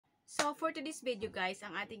So, for today's video guys,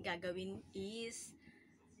 ang ating gagawin is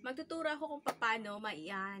magtuturo ako kung paano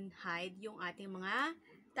ma-hide yung ating mga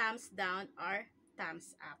thumbs down or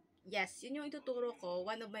thumbs up. Yes, yun yung ituturo ko.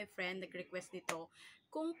 One of my friend nag-request nito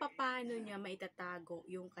kung paano niya maitatago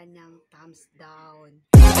yung kanyang thumbs down.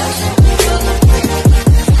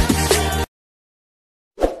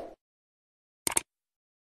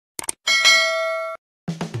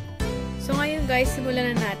 So, ngayon guys,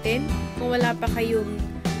 simulan na natin. Kung wala pa kayong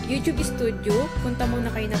YouTube Studio, punta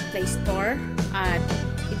muna kayo ng Play Store at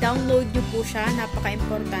i-download nyo po siya.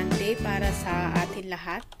 Napaka-importante para sa atin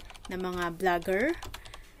lahat na mga vlogger.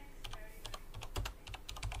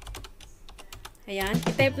 Ayan,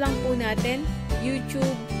 i-type lang po natin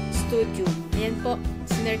YouTube Studio. Ayan po,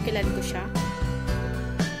 sinirkilan ko siya.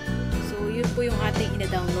 So, yun po yung ating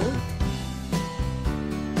ina-download.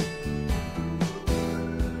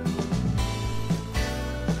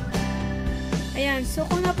 Ayan, so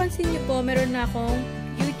kung napansin nyo po, meron na akong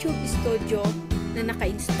YouTube Studio na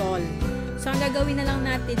naka-install. So, ang gagawin na lang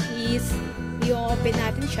natin is i-open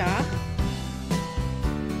natin siya.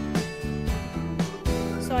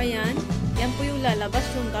 So, ayan. Yan po yung lalabas,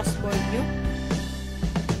 yung dashboard nyo.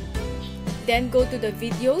 Then, go to the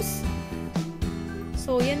videos.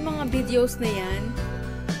 So, yan mga videos na yan.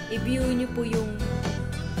 I-view nyo po yung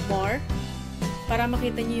more para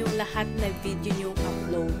makita nyo yung lahat na video nyo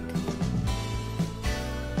upload.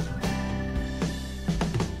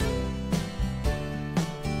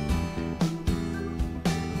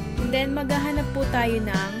 Then, maghahanap po tayo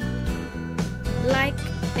ng like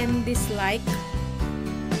and dislike.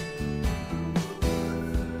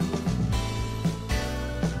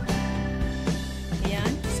 Ayan.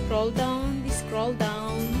 Scroll down. Scroll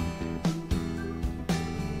down.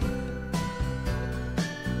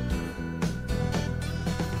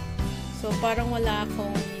 So, parang wala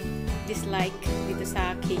akong dislike dito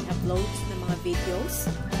sa aking uploads ng mga videos.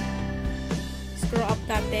 Scroll up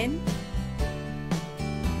natin.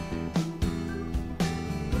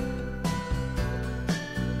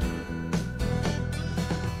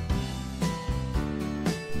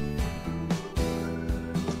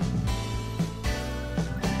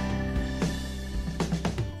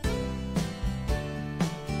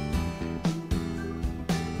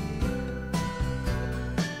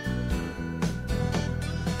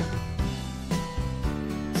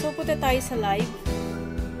 So, punta tayo sa live.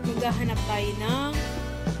 Maghahanap tayo ng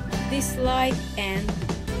dislike and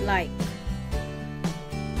like.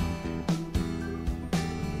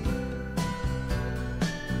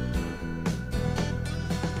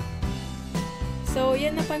 So,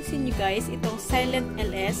 yan napansin nyo guys, itong silent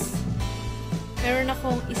LS. Meron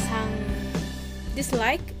akong isang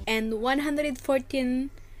dislike and 114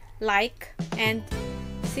 like and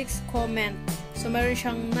 6 comment. So, meron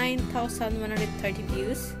siyang 9,130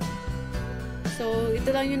 views. So, ito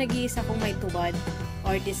lang yung nag-iisa kong may tubad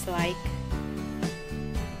or dislike.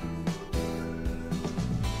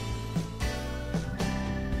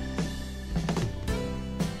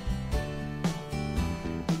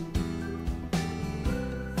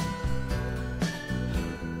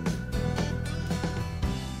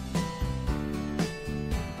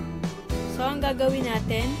 So, ang gagawin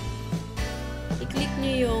natin, i-click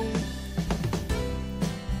nyo yung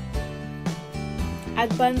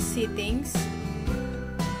Advanced Settings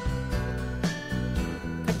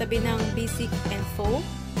katabi ng Basic Info.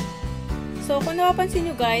 So, kung napapansin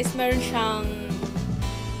nyo guys, meron siyang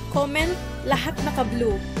comment, lahat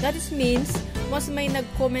naka-blue. That is means, once may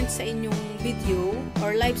nag-comment sa inyong video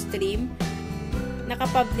or live stream,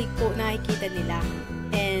 naka-public po, nakikita nila.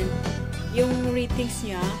 And, yung ratings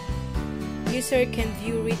niya, user can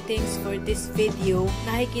view ratings for this video,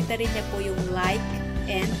 nakikita rin niya po yung like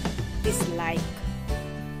and dislike.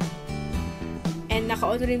 And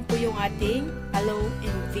naka-on rin po yung ating allow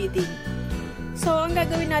and feeding. So, ang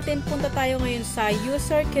gagawin natin, punta tayo ngayon sa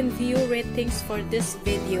user can view ratings for this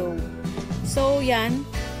video. So, yan.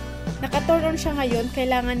 Naka-turn on siya ngayon,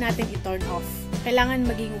 kailangan natin i-turn off. Kailangan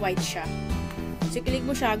maging white siya. So, click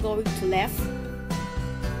mo siya, going to left.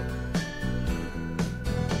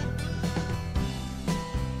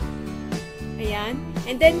 Ayan.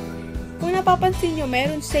 And then, kung napapansin nyo,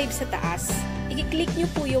 mayroon save sa taas. I-click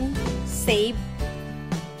nyo po yung save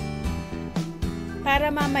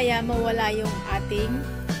para mamaya mawala yung ating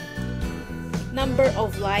number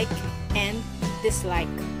of like and dislike.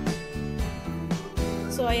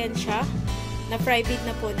 So, ayan siya. Na-private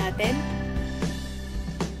na po natin.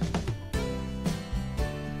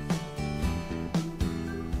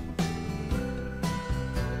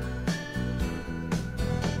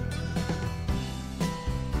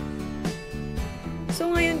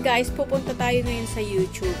 So, ngayon guys, pupunta tayo ngayon sa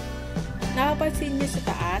YouTube. napapansin nyo sa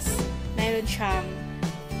taas, mayroon siyang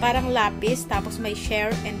parang lapis, tapos may share,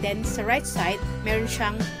 and then sa right side, meron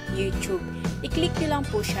siyang YouTube. I-click nyo lang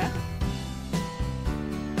po siya.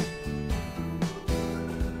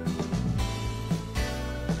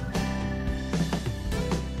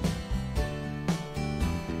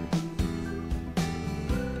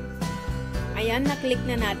 Ayan, na-click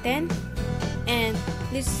na natin. And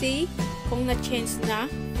let's see kung na-change na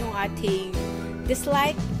yung ating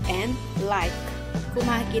dislike and like. Kung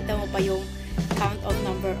makikita mo pa yung count of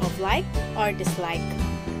number of like or dislike.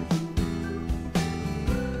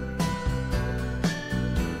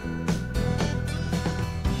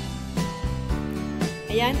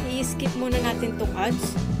 Ayan, i-skip muna natin tong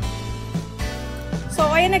ads. So,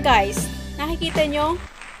 ayan na guys. Nakikita nyo,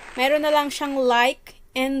 meron na lang siyang like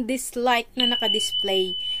and dislike na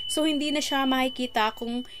naka-display. So, hindi na siya makikita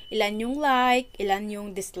kung ilan yung like, ilan yung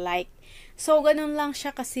dislike. So, ganun lang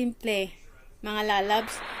siya kasimple, mga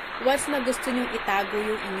lalabs. Once na gusto nyong itago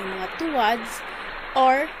yung inyong mga tuwads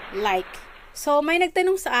or like. So, may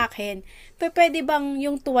nagtanong sa akin, pwede bang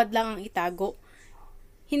yung tuwad lang ang itago?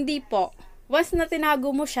 Hindi po. Once na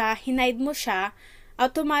tinago mo siya, hinide mo siya,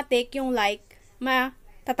 automatic yung like,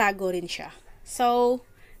 matatago rin siya. So,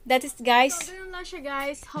 that is guys. So, ganun lang siya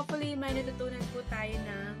guys. Hopefully, may natutunan po tayo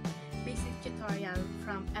ng basic tutorial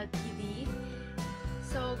from LTD.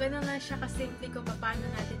 So, ganun lang siya kasimple kung paano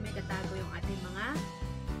natin may tatago yung ating mga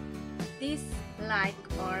dislike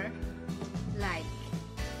or like.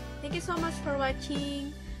 Thank you so much for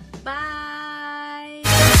watching. Bye!